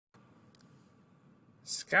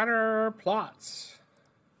Scatterplots.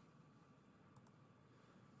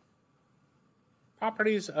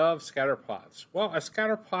 Properties of scatterplots. Well, a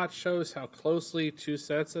scatterplot shows how closely two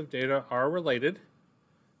sets of data are related.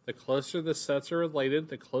 The closer the sets are related,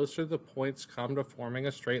 the closer the points come to forming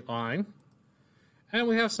a straight line. And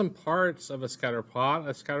we have some parts of a scatterplot.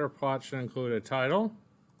 A scatterplot should include a title,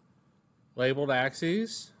 labeled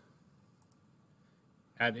axes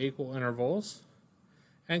at equal intervals,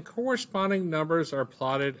 and corresponding numbers are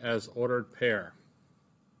plotted as ordered pair.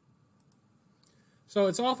 So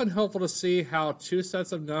it's often helpful to see how two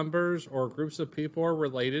sets of numbers or groups of people are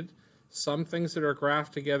related. Some things that are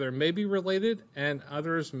graphed together may be related and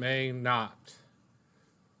others may not.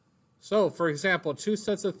 So, for example, two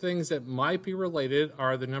sets of things that might be related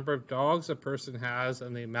are the number of dogs a person has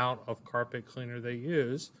and the amount of carpet cleaner they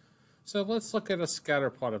use. So let's look at a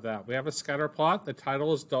scatterplot of that. We have a scatterplot. The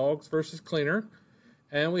title is dogs versus cleaner.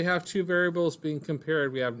 And we have two variables being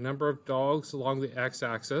compared. We have number of dogs along the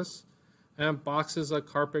x-axis and boxes of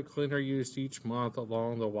carpet cleaner used each month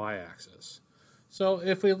along the y-axis. So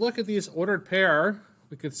if we look at these ordered pair,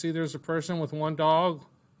 we could see there's a person with one dog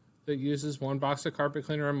that uses one box of carpet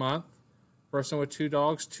cleaner a month. Person with two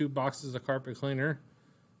dogs, 2 boxes of carpet cleaner.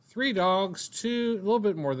 3 dogs, a little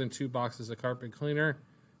bit more than 2 boxes of carpet cleaner.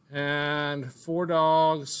 And 4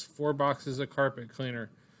 dogs, 4 boxes of carpet cleaner.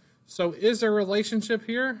 So is there a relationship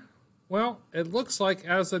here? Well, it looks like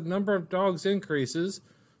as the number of dogs increases,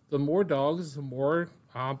 the more dogs, the more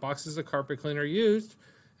boxes of carpet cleaner used.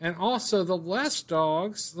 And also the less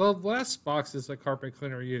dogs, the less boxes of carpet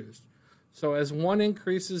cleaner used. So as one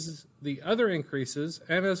increases, the other increases,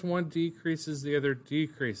 and as one decreases, the other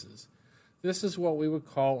decreases. This is what we would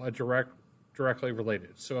call a directly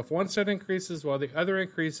related. So if one set increases while the other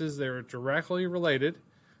increases, they're directly related.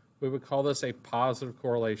 We would call this a positive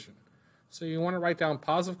correlation. So you want to write down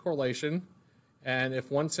positive correlation, and if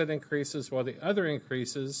one set increases while the other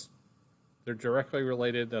increases, they're directly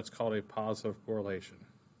related. That's called a positive correlation.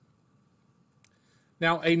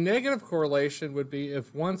 Now, a negative correlation would be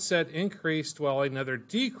if one set increased while another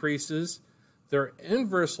decreases, they're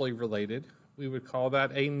inversely related. We would call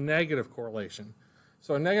that a negative correlation.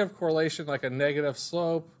 So a negative correlation, like a negative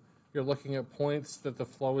slope, you're looking at points that the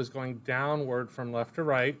flow is going downward from left to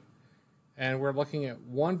right, and we're looking at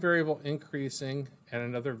one variable increasing and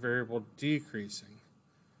another variable decreasing.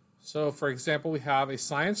 So, for example, we have a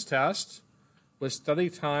science test with study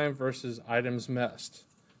time versus items missed.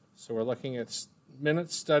 So we're looking at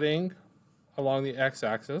minutes studying along the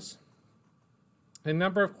x-axis, and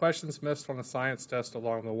number of questions missed on a science test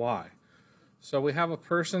along the y. So we have a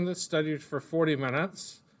person that studied for 40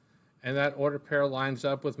 minutes, and that order pair lines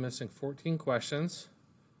up with missing 14 questions.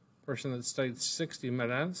 Person that studied 60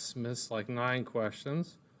 minutes missed like 9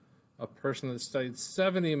 questions. A person that studied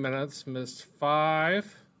 70 minutes missed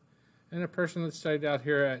 5. And a person that studied out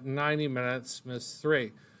here at 90 minutes missed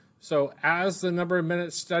 3. So as the number of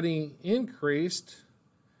minutes studying increased,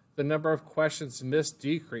 the number of questions missed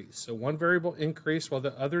decreased. So one variable increased while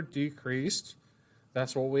the other decreased.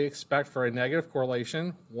 That's what we expect for a negative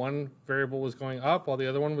correlation. One variable was going up while the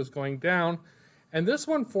other one was going down. And this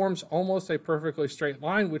one forms almost a perfectly straight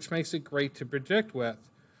line, which makes it great to predict with.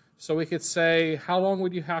 So we could say, how long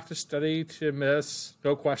would you have to study to miss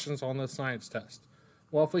no questions on the science test?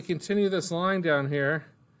 Well, if we continue this line down here,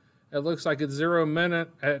 it looks like at 0 minute,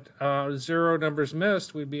 at 0 numbers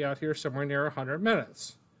missed, we'd be out here somewhere near 100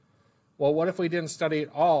 minutes. Well, what if we didn't study at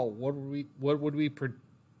all? What would we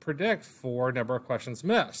predict for number of questions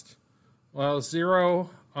missed? Well, 0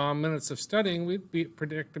 minutes of studying, we'd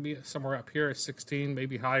predict to be somewhere up here at 16,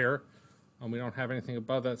 maybe higher. We don't have anything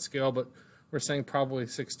above that scale, but we're saying probably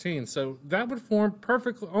 16. So that would form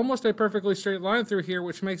almost a perfectly straight line through here,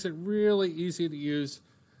 which makes it really easy to use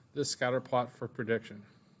this scatter plot for prediction.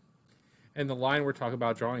 And the line we're talking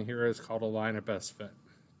about drawing here is called a line of best fit.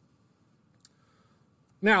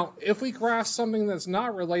 Now, if we graph something that's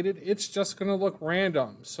not related, it's just going to look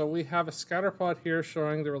random. So we have a scatter plot here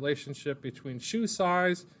showing the relationship between shoe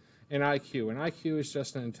size and IQ. And IQ is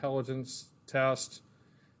just an intelligence test.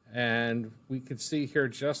 And we can see here,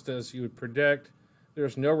 just as you would predict,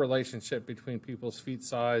 there's no relationship between people's feet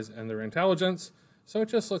size and their intelligence. So it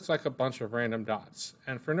just looks like a bunch of random dots.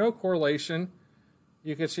 And for no correlation,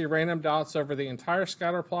 you can see random dots over the entire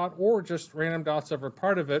scatter plot or just random dots over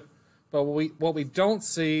part of it. But what we don't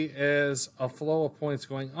see is a flow of points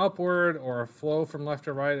going upward or a flow from left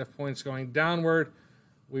to right of points going downward.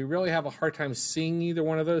 We really have a hard time seeing either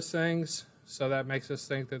one of those things. So that makes us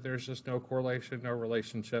think that there's just no correlation, no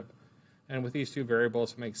relationship. And with these two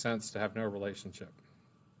variables, it makes sense to have no relationship.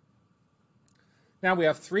 Now we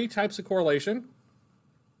have 3 types of correlation.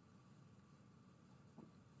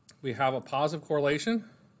 we have a positive correlation.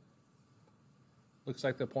 Looks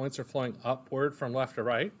like the points are flowing upward from left to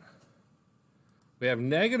right. We have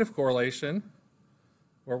negative correlation,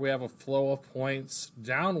 where we have a flow of points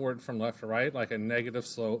downward from left to right, like a negative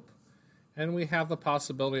slope. And we have the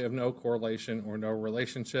possibility of no correlation or no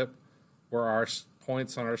relationship, where our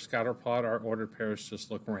points on our scatter plot, our ordered pairs,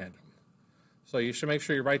 just look random. So you should make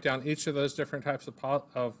sure you write down each of those different types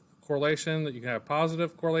of correlation, that you can have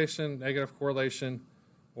positive correlation, negative correlation,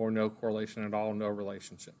 or no correlation at all, no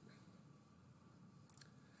relationship.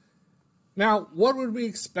 Now, what would we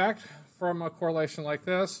expect from a correlation like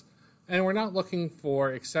this? And we're not looking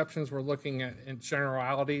for exceptions, we're looking at in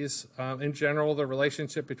generalities. In general, the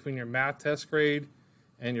relationship between your math test grade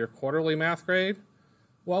and your quarterly math grade,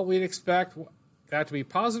 well, we'd expect that to be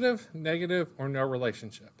positive, negative, or no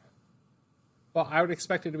relationship. Well, I would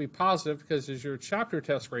expect it to be positive because as your chapter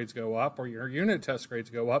test grades go up or your unit test grades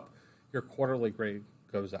go up, your quarterly grade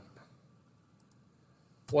goes up.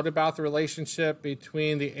 What about the relationship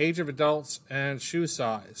between the age of adults and shoe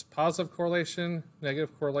size? Positive correlation,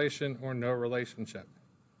 negative correlation, or no relationship?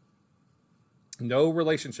 No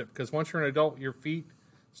relationship, because once you're an adult, your feet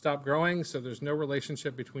stop growing, so there's no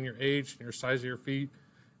relationship between your age and your size of your feet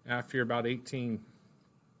after you're about 18.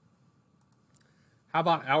 How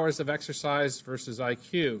about hours of exercise versus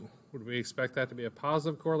IQ? Would we expect that to be a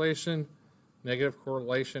positive correlation, negative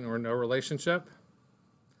correlation, or no relationship?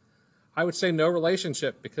 I would say no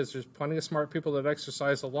relationship, because there's plenty of smart people that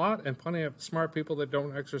exercise a lot and plenty of smart people that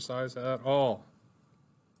don't exercise at all.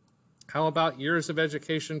 How about years of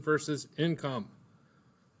education versus income?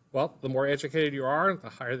 Well, the more educated you are, the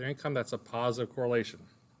higher the income. That's a positive correlation.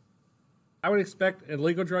 I would expect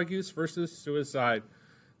illegal drug use versus suicide.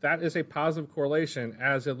 That is a positive correlation.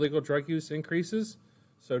 As illegal drug use increases,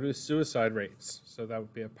 so do suicide rates. So that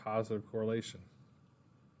would be a positive correlation.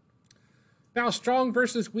 Now, strong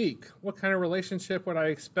versus weak. What kind of relationship would I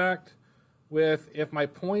expect with if my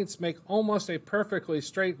points make almost a perfectly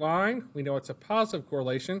straight line? We know it's a positive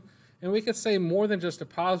correlation. And we could say more than just a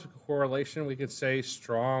positive correlation. We could say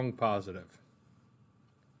strong positive.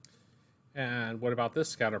 And what about this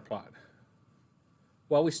scatter plot?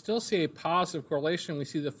 Well, we still see a positive correlation. We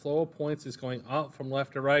see the flow of points is going up from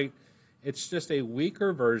left to right. It's just a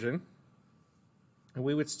weaker version. And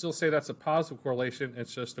we would still say that's a positive correlation.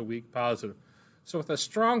 It's just a weak positive. So with a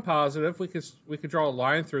strong positive, we could draw a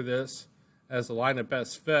line through this as a line of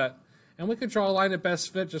best fit. And we could draw a line of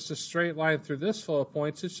best fit, just a straight line through this flow of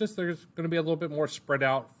points. It's just there's going to be a little bit more spread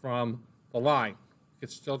out from the line. You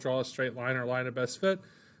could still draw a straight line or line of best fit.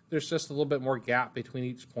 There's just a little bit more gap between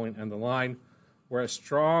each point and the line. Whereas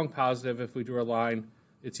strong positive, if we drew a line,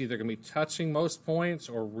 it's either going to be touching most points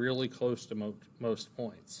or really close to most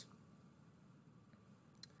points.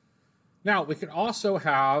 Now, we could also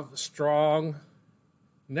have strong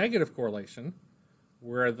negative correlation,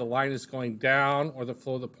 where the line is going down or the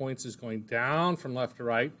flow of the points is going down from left to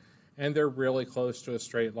right, and they're really close to a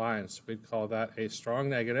straight line. So we'd call that a strong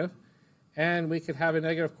negative. And we could have a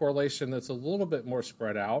negative correlation that's a little bit more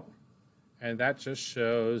spread out, and that just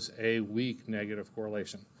shows a weak negative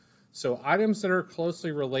correlation. So items that are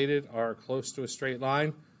closely related are close to a straight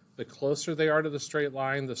line. The closer they are to the straight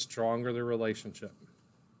line, the stronger the relationship.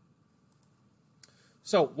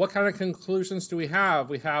 So what kind of conclusions do we have?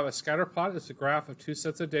 We have a scatter plot. It's a graph of two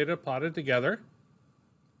sets of data plotted together.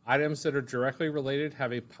 Items that are directly related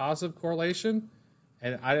have a positive correlation,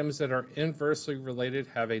 and items that are inversely related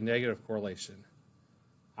have a negative correlation.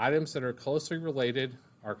 Items that are closely related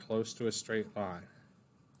are close to a straight line.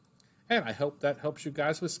 And I hope that helps you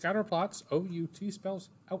guys with scatter plots. OUT spells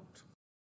out.